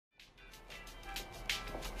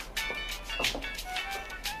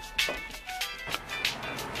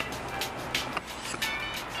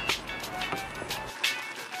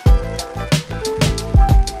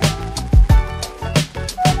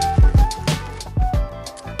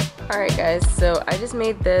Alright guys, so I just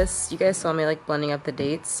made this. You guys saw me like blending up the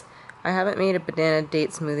dates. I haven't made a banana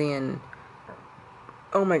date smoothie in,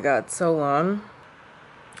 oh my god, so long.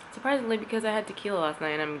 Surprisingly, because I had tequila last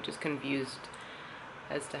night and I'm just confused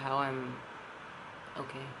as to how I'm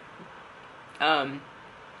okay. I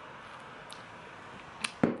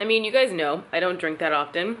mean, you guys know I don't drink that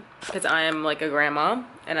often because I am like a grandma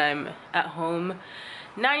and I'm at home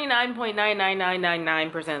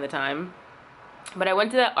 99.99999% of the time. But I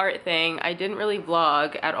went to that art thing. I didn't really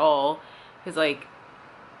vlog at all because, like,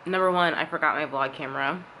 number one, I forgot my vlog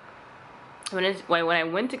camera. When I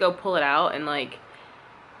went to go pull it out and like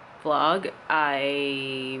vlog,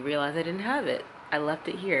 I realized I didn't have it. I left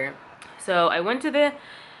it here. So I went to the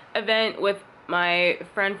event with my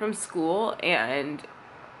friend from school, and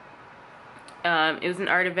it was an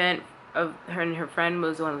art event of her, and her friend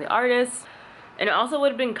was one of the artists. And it also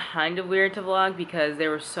would have been kind of weird to vlog because there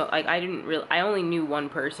were so, like, I only knew one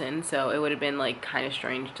person, so it would have been like kind of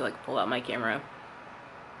strange to like pull out my camera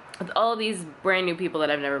with all these brand new people that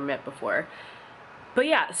I've never met before. But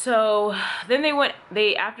yeah, so then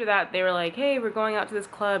after that they were like, hey, we're going out to this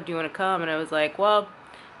club, do you want to come? And I was like, well,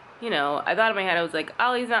 you know, I thought in my head, I was like,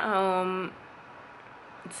 Ollie's not home,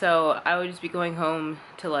 so I would just be going home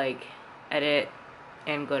to like edit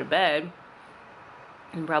and go to bed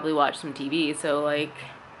and probably watch some TV, so like,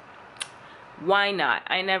 why not?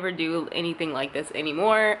 I never do anything like this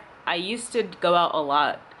anymore. I used to go out a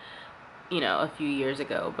lot, you know, a few years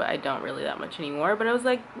ago, but I don't really that much anymore. But I was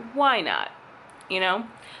like, why not? You know?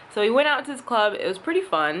 So we went out to this club. It was pretty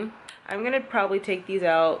fun. I'm gonna probably take these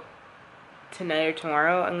out tonight or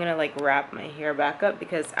tomorrow. I'm gonna like wrap my hair back up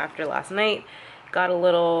because after last night it got a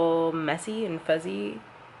little messy and fuzzy,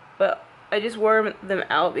 but I just wore them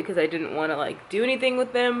out because I didn't want to like do anything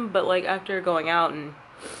with them. But like after going out and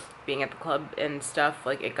being at the club and stuff,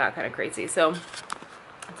 like it got kind of crazy. So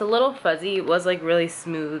it's a little fuzzy. It was like really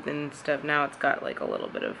smooth and stuff. Now it's got like a little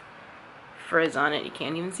bit of frizz on it. You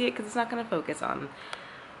can't even see it because it's not going to focus on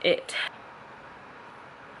it.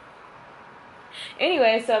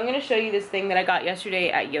 Anyway, so I'm going to show you this thing that I got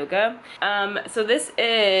yesterday at yoga. So this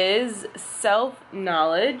is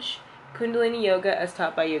self-knowledge Kundalini yoga as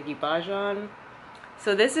taught by Yogi Bhajan.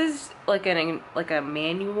 So this is like a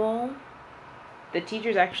manual. The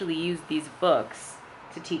teachers actually use these books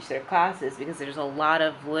to teach their classes because there's a lot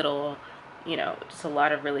of little, you know, just a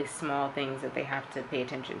lot of really small things that they have to pay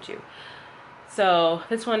attention to. So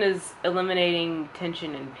this one is eliminating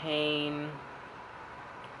tension and pain,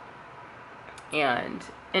 and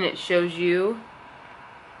it shows you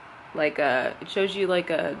like a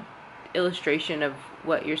illustration of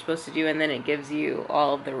what you're supposed to do, and then it gives you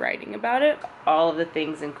all of the writing about it. All of the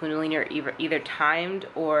things in Kundalini are either timed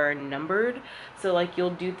or numbered, so like you'll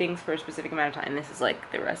do things for a specific amount of time. This is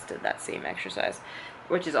like the rest of that same exercise,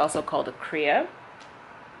 which is also called a Kriya.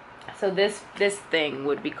 So this thing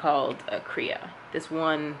would be called a Kriya, this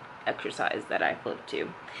one exercise that I flipped to.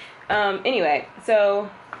 Anyway, so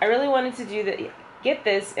I really wanted to get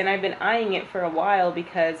this, and I've been eyeing it for a while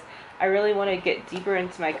because I really want to get deeper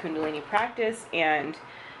into my Kundalini practice. And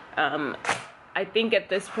I think at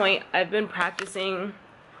this point I've been practicing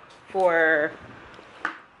for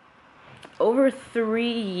over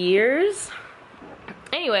 3 years.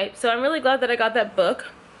 Anyway, so I'm really glad that I got that book.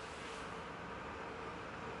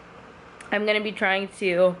 I'm going to be trying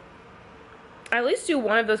to at least do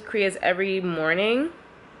one of those Kriyas every morning.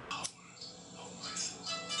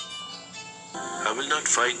 I will not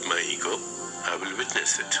fight my ego, I will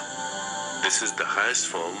witness it. This is the highest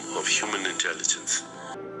form of human intelligence.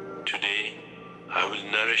 Today, I will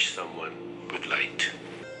nourish someone with light.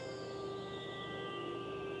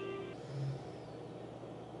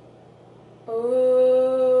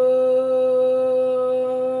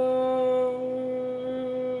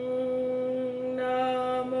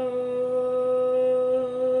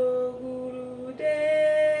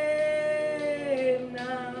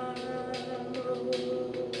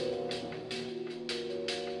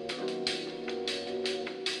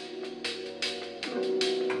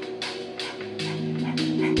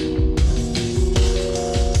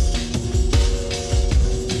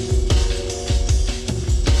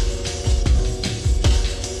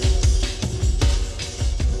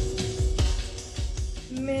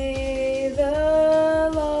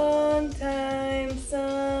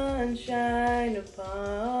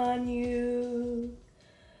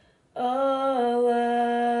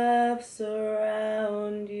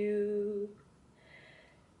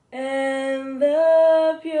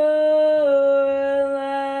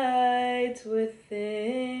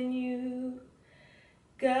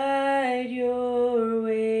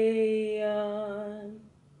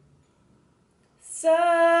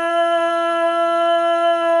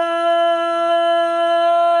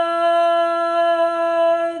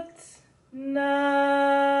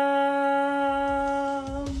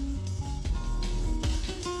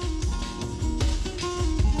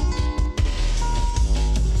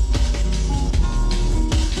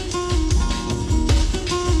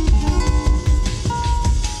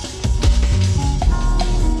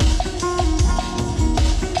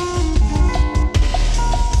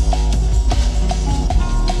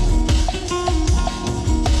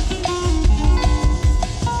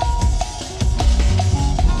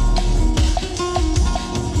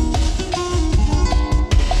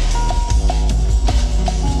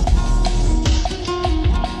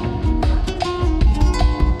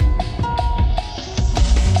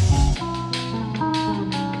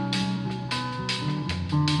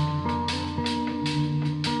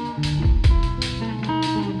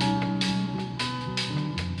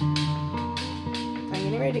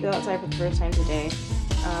 ready to go outside for the first time today.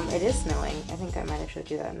 It is snowing. I think I might have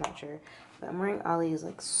showed you that, I'm not sure. But I'm wearing Ollie's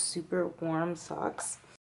like super warm socks.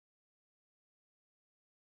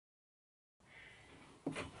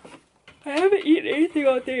 I haven't eaten anything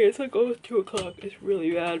all day. It's like almost 2 o'clock. It's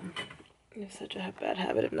really bad. I have such a bad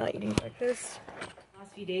habit of not eating breakfast.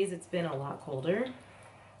 Last few days it's been a lot colder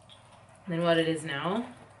than what it is now.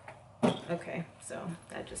 Okay, so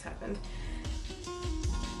that just happened.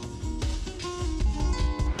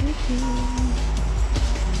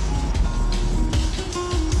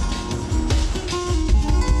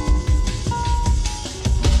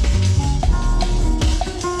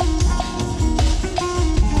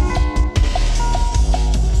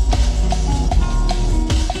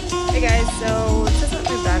 Hey guys, so it says that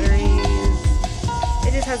my batteries,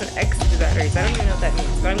 it just has an X to the batteries. I don't even know what that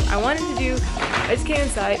means, but I wanted to do, I just came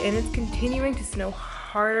inside and it's continuing to snow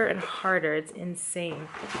harder and harder. It's insane.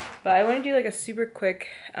 But I want to do like a super quick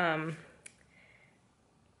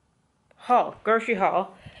grocery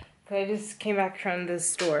haul. So I just came back from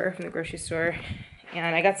the grocery store,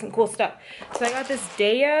 and I got some cool stuff. So I got this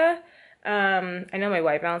Daya. I know my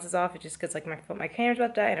white balance is off. It's just because like my camera's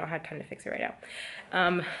about to die. I don't have time to fix it right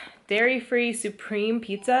now. Dairy-free supreme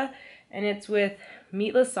pizza, and it's with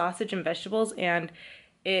meatless sausage and vegetables, and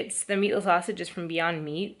it's the meatless sausage is from Beyond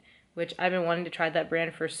Meat, which I've been wanting to try that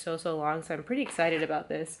brand for so long, so I'm pretty excited about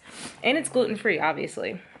this. And it's gluten-free,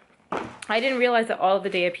 obviously. I didn't realize that all of the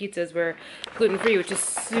Daya pizzas were gluten-free, which is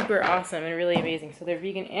super awesome and really amazing. So they're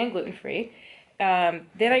vegan and gluten-free. Then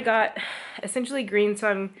I got essentially green,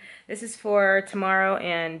 so this is for tomorrow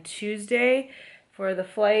and Tuesday for the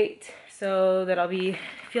flight, so that I'll be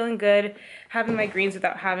feeling good, having my greens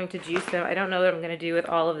without having to juice them. I don't know what I'm going to do with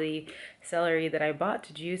all of the celery that I bought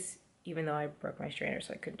to juice, even though I broke my strainer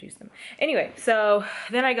so I couldn't juice them. Anyway, so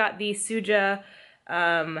then I got the Suja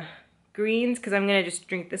greens, because I'm going to just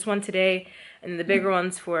drink this one today, and the bigger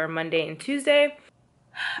ones for Monday and Tuesday.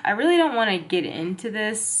 I really don't want to get into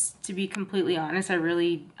this, to be completely honest. I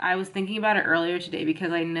was thinking about it earlier today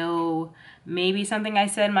because I know maybe something I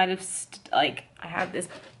said might have, I have this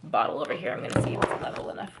bottle over here. I'm going to see if it's level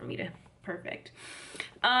enough for me to, perfect.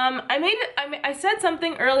 I said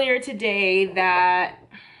something earlier today that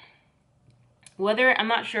I'm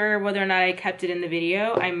not sure whether or not I kept it in the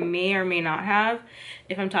video. I may or may not have.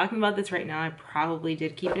 If I'm talking about this right now, I probably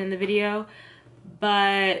did keep it in the video.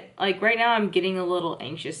 But like right now I'm getting a little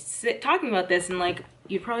anxious talking about this, and like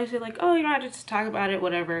you'd probably say like, oh, you don't have to just talk about it,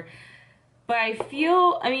 whatever. But I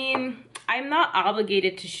mean, I'm not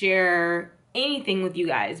obligated to share anything with you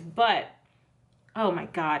guys, but oh my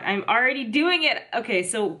God, I'm already doing it. Okay,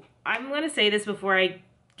 so I'm gonna say this before I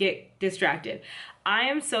get distracted. I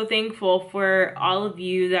am so thankful for all of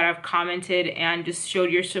you that have commented and just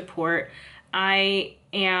showed your support.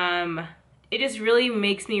 It just really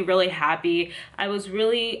makes me really happy. I was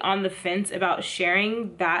really on the fence about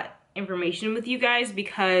sharing that information with you guys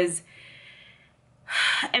because,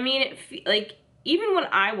 I mean, like, even when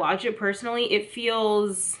I watch it personally, it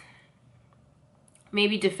feels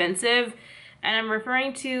maybe defensive. And I'm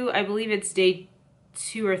referring to, I believe it's day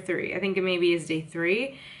 2 or 3. I think it maybe is day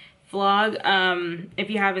 3 vlog. If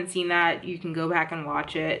you haven't seen that, you can go back and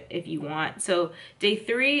watch it if you want. So day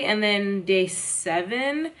 3 and then day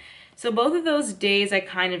 7. So both of those days I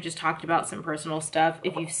kind of just talked about some personal stuff.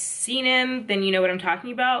 If you've seen him, then you know what I'm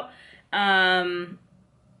talking about. And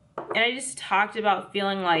I just talked about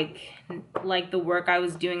feeling like the work I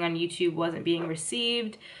was doing on YouTube wasn't being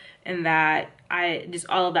received, and that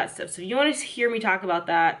all of that stuff. So if you want to hear me talk about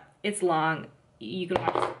that, it's long. You can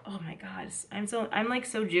watch it. Oh my God, I'm like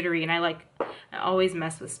so jittery, and I always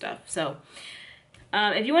mess with stuff. So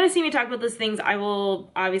if you want to see me talk about those things, I will,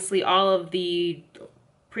 obviously all of the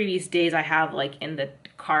previous days I have like in the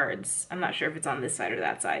cards. I'm not sure if it's on this side or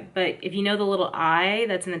that side, but if you know the little eye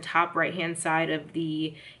that's in the top right hand side of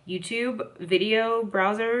the YouTube video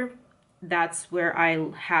browser, that's where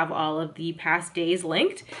I have all of the past days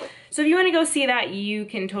linked. So if you want to go see that, you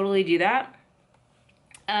can totally do that.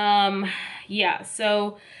 Yeah,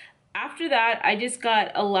 so after that, I just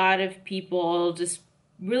got a lot of people just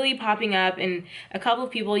really popping up, and a couple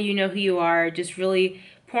of people, you know who you are, just really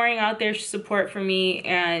pouring out their support for me,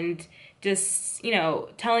 and just, you know,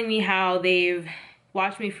 telling me how they've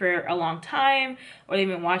watched me for a long time, or they've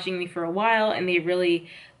been watching me for a while, and they really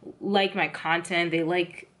like my content. They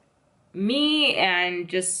like me, and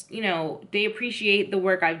just, you know, they appreciate the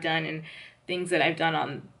work I've done and things that I've done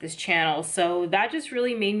on this channel. So that just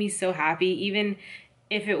really made me so happy. Even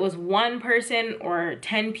if it was 1 person or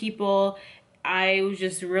 10 people, I was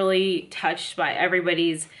just really touched by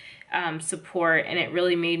everybody's support, and it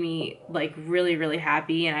really made me like really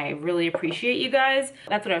happy, and I really appreciate you guys.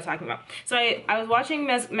 That's what I was talking about. So I was watching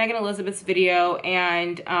Megan Elizabeth's video,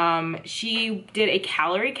 and she did a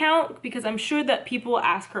calorie count, because I'm sure that people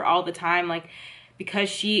ask her all the time, like, because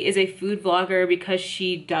she is a food vlogger, because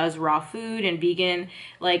she does raw food and vegan,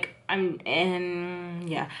 like I'm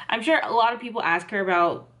sure a lot of people ask her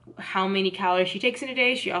about how many calories she takes in a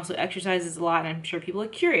day. She also exercises a lot, and I'm sure people are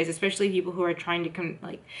curious, especially people who are trying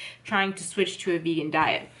to switch to a vegan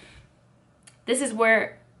diet. This is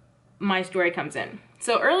where my story comes in.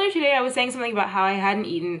 So earlier today I was saying something about how I hadn't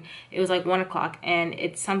eaten. It was like 1 o'clock, and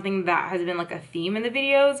it's something that has been like a theme in the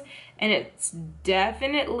videos, and it's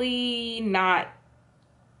definitely not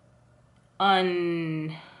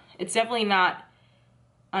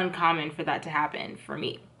uncommon for that to happen for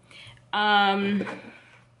me.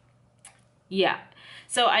 Yeah,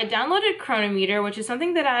 so I downloaded Chronometer, which is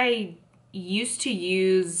something that I used to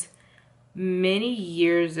use many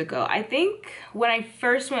years ago. I think when I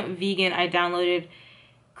first went vegan, I downloaded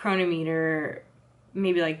Chronometer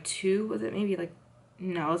maybe like it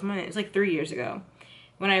was like 3 years ago.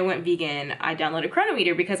 When I went vegan, I downloaded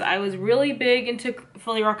Chronometer because I was really big into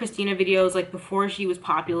Fully Raw Christina videos. Like before she was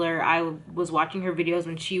popular, I was watching her videos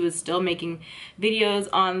when she was still making videos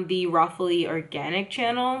on the Rawfully Organic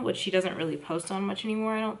channel, which she doesn't really post on much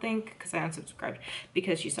anymore, I don't think, because I unsubscribed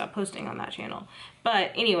because she stopped posting on that channel.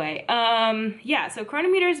 But anyway, yeah, so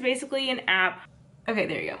Chronometer is basically an app. Okay,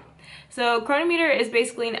 there you go. So Chronometer is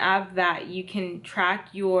basically an app that you can track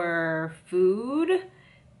your food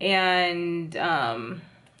and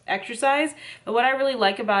exercise, but what I really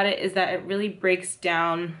like about it is that it really breaks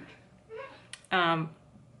down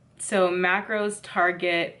so macros,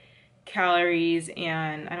 target, calories,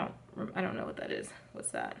 and I don't know what that is.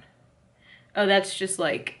 What's that? Oh, that's just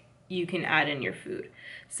like you can add in your food.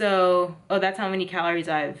 So, oh, that's how many calories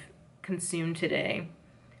I've consumed today,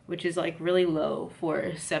 which is like really low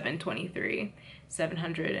for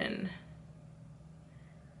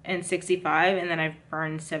 765, and then I've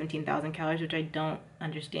burned 17,000 calories, which I don't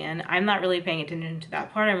understand. I'm not really paying attention to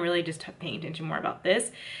that part. I'm really just paying attention more about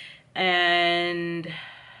this. And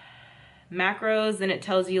macros, then it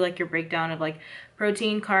tells you like your breakdown of like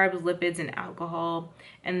protein, carbs, lipids, and alcohol.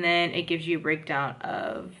 And then it gives you a breakdown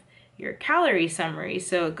of your calorie summary.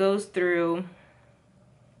 So it goes through,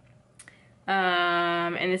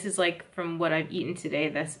 and this is like from what I've eaten today.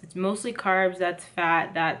 It's mostly carbs, that's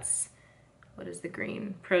fat, that's, what is the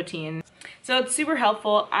green? Protein. So it's super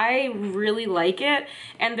helpful. I really like it.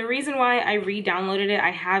 And the reason why I re-downloaded it,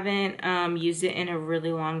 I haven't used it in a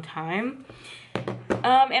really long time. And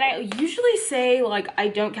I usually say like I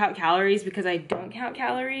don't count calories because I don't count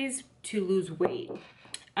calories to lose weight.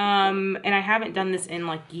 And I haven't done this in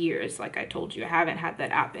like years. Like I told you, I haven't had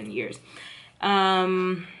that app in years.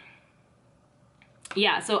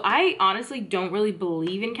 Yeah, so I honestly don't really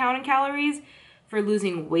believe in counting calories for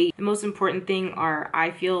losing weight. The most important thing are,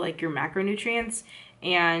 I feel like, your macronutrients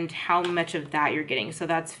and how much of that you're getting. So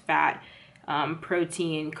that's fat,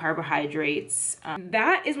 protein, carbohydrates.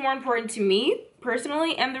 That is more important to me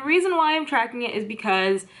personally. And the reason why I'm tracking it is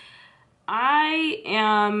because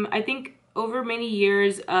I think over many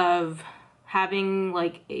years of having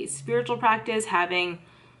like a spiritual practice, having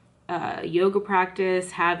yoga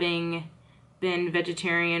practice, having been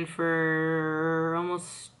vegetarian for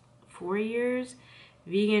almost 4 years,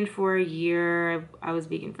 vegan for a year. I was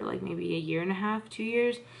vegan for like maybe 1.5 years, 2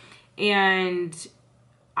 years. And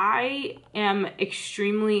I am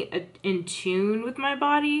extremely in tune with my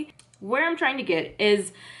body. Where I'm trying to get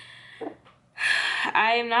is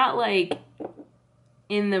I am not like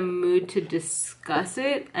in the mood to discuss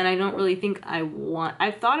it, and I don't really think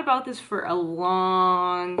I've thought about this for a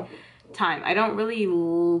long time. I don't really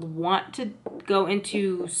want to go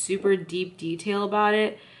into super deep detail about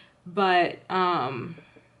it, but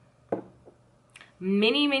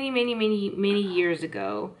many years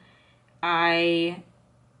ago, I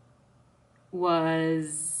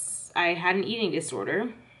had an eating disorder,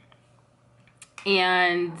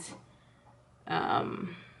 and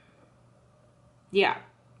yeah,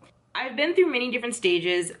 I've been through many different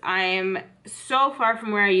stages. I'm so far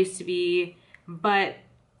from where I used to be, but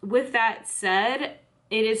with that said,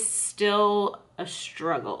 it is still a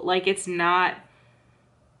struggle. Like,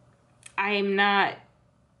 I am not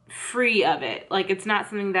free of it. Like, it's not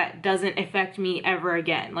something that doesn't affect me ever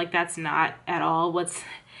again. Like, that's not at all what's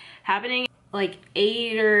happening. Like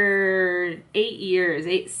 7, 8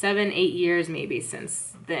 years maybe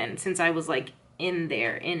since then, since I was like in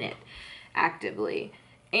it actively.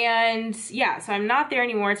 And yeah, so I'm not there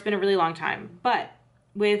anymore. It's been a really long time. But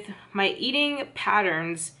with my eating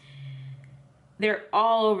patterns, they're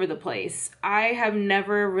all over the place. I have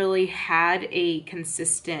never really had a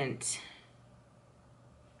consistent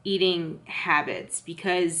eating habits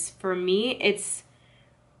because for me it's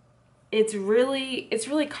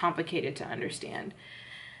really complicated to understand.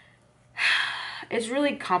 It's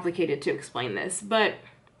really complicated to explain this, but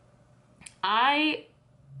I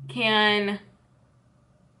can,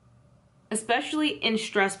 especially in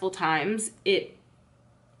stressful times, I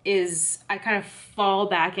kind of fall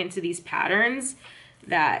back into these patterns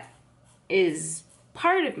that is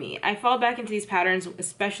part of me. I fall back into these patterns,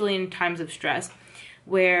 especially in times of stress,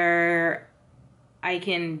 where I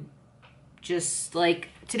can just, like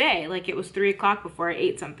today, like it was 3 o'clock before I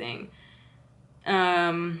ate something.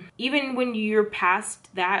 Even when you're past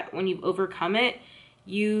that, when you've overcome it,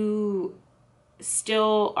 you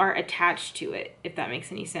still are attached to it, if that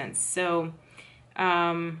makes any sense. So,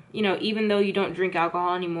 you know, even though you don't drink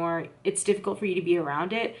alcohol anymore, it's difficult for you to be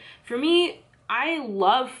around it. For me, I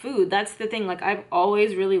love food. That's the thing. Like, I've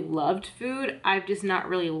always really loved food. I've just not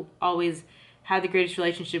really always had the greatest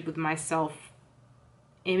relationship with my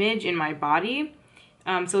self-image in my body.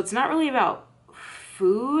 So it's not really about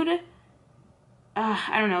food.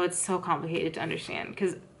 I don't know. It's so complicated to understand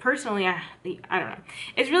because personally, I don't know.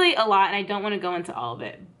 It's really a lot and I don't want to go into all of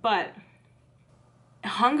it. But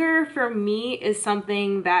hunger for me is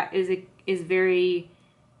something that is very,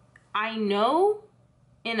 I know,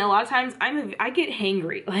 and a lot of times I get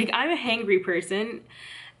hangry. Like, I'm a hangry person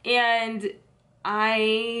and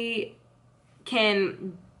I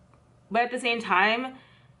can, but at the same time,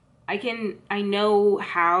 I know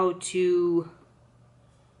how to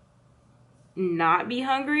not be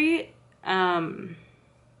hungry,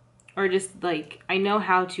 or just like, I know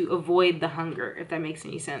how to avoid the hunger, if that makes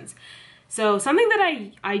any sense. So something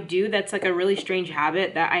that I do that's like a really strange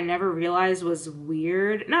habit that I never realized was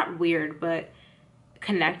weird, not weird, but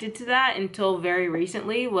connected to that until very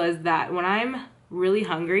recently, was that when I'm really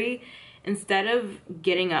hungry, instead of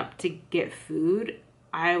getting up to get food,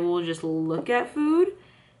 I will just look at food,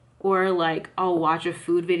 or like I'll watch a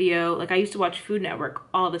food video. Like, I used to watch Food Network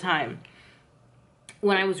all the time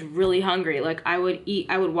when I was really hungry. Like, I would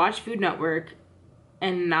watch Food Network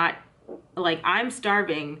and not, like, I'm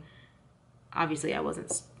starving. Obviously I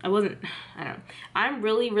wasn't, I don't know. I'm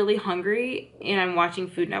really hungry and I'm watching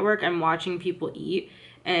Food Network. I'm watching people eat.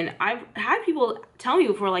 And I've had people tell me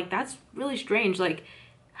before, like, that's really strange. Like,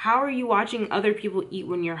 how are you watching other people eat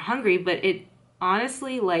when you're hungry? But it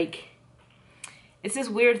honestly, like, it's this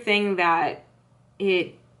weird thing that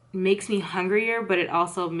it makes me hungrier, but it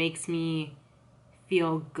also makes me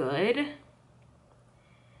feel good.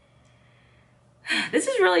 This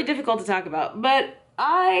is really difficult to talk about, but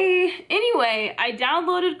anyway, I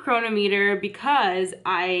downloaded Chronometer because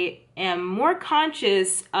I am more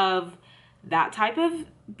conscious of that type of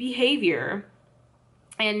behavior.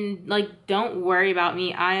 And, like, don't worry about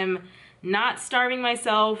me. I am not starving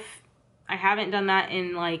myself. I haven't done that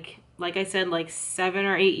in, like I said, like 7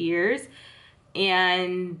 or 8 years.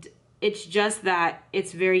 And it's just that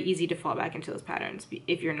it's very easy to fall back into those patterns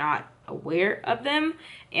if you're not aware of them.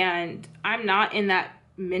 And I'm not in that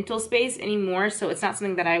mental space anymore, so it's not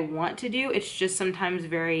something that I want to do. It's just sometimes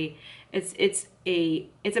it's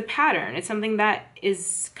a pattern. It's something that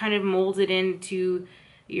is kind of molded into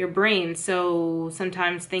your brain, so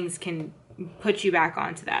sometimes things can put you back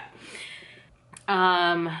onto that.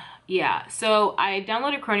 Yeah, so I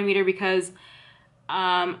downloaded Chronometer because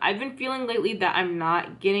I've been feeling lately that I'm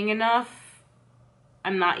not getting enough.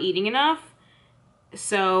 I'm not eating enough.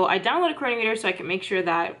 So I downloaded Chronometer so I can make sure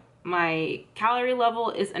that my calorie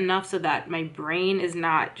level is enough so that my brain is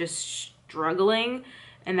not just struggling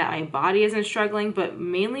and that my body isn't struggling, but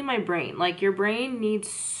mainly my brain. Like, your brain needs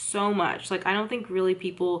so much. Like, I don't think really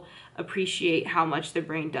people appreciate how much their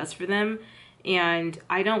brain does for them. And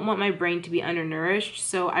I don't want my brain to be undernourished.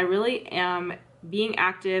 So I really am being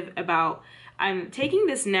active about, I'm taking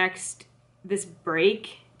this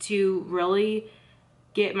break to really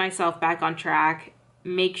get myself back on track,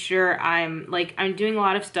 make sure I'm doing a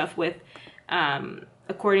lot of stuff with,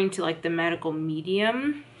 according to like the medical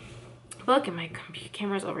medium. Look at my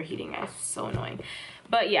camera's overheating. It's so annoying.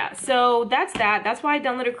 But yeah, so that's that. That's why I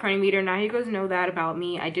downloaded Chronometer. Now you guys know that about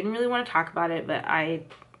me. I didn't really want to talk about it, but I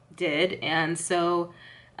did. And so,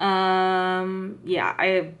 yeah,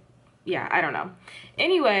 I don't know.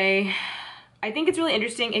 Anyway, I think it's really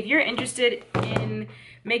interesting. If you're interested in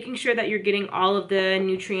making sure that you're getting all of the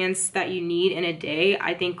nutrients that you need in a day,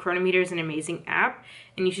 I think Chronometer is an amazing app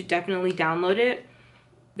and you should definitely download it.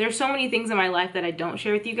 There's so many things in my life that I don't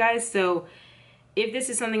share with you guys, so if this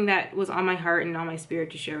is something that was on my heart and on my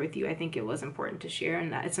spirit to share with you, I think it was important to share,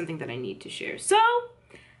 and that it's something that I need to share. So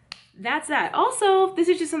that's that. Also, this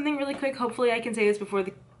is just something really quick. Hopefully I can say this before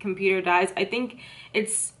the computer dies. I think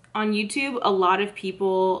it's on YouTube, a lot of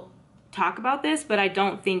people talk about this, but I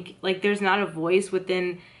don't think, like, there's not a voice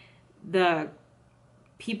within the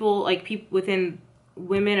people, like within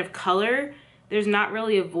women of color. There's not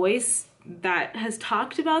really a voice that has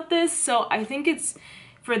talked about this. So I think it's,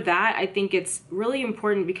 for that, I think it's really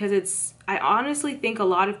important, because I honestly think a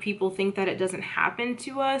lot of people think that it doesn't happen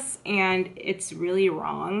to us, and it's really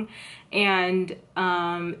wrong. And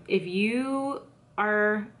if you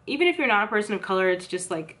are, even if you're not a person of color, it's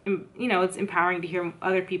just like, you know, it's empowering to hear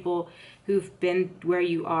other people who've been where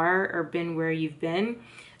you are or been where you've been.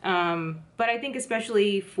 But I think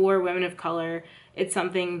especially for women of color, it's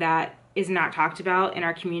something that is not talked about in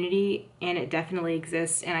our community, and it definitely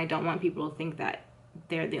exists, and I don't want people to think that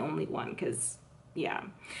they're the only one, because yeah.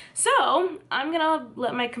 So I'm gonna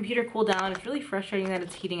let my computer cool down. It's really frustrating that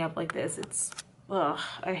it's heating up like this. It's, ugh,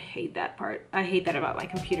 I hate that part. I hate that about my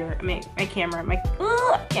computer, my camera,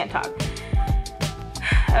 I can't talk.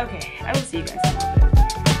 Okay, I will see you guys in a little bit.